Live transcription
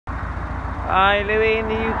Hi, Louis in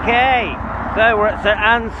the UK. So we're at St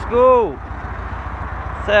Anne's School.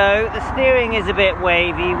 So the steering is a bit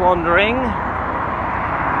wavy, wandering.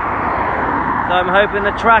 So I'm hoping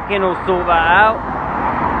the tracking will sort that out.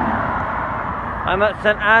 I'm at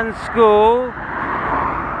St Anne's School.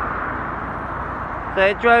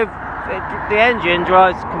 So the engine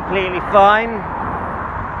drives completely fine.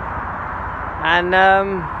 And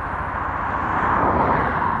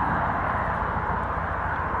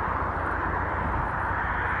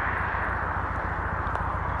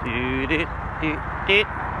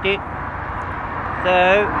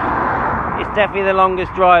so it's definitely the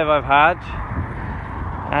longest drive I've had,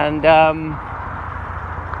 and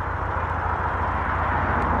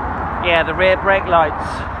yeah, the rear brake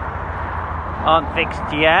lights aren't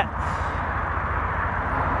fixed yet.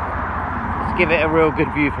 Let's give it a real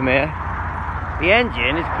good view from here. The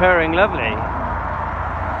engine is purring lovely.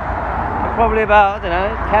 I'm probably about, I don't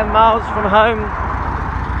know, 10 miles from home.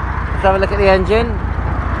 Let's have a look at the engine.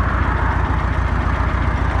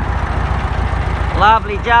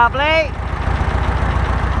 Lovely jubbly.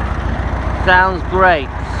 Sounds great.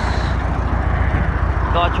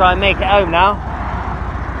 Gotta try and make it home now.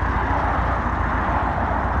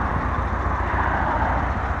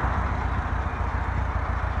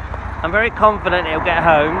 I'm very confident it'll get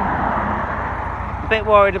home. A bit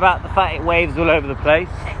worried about the fact it waves all over the place.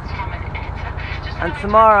 And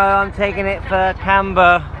tomorrow I'm taking it for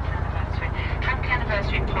Camber.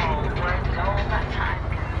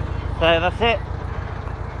 So that's it.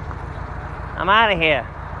 I'm out of here.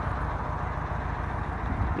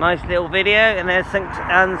 Nice little video, and there's St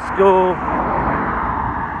Anne's School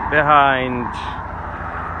behind.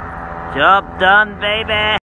 Job done, baby.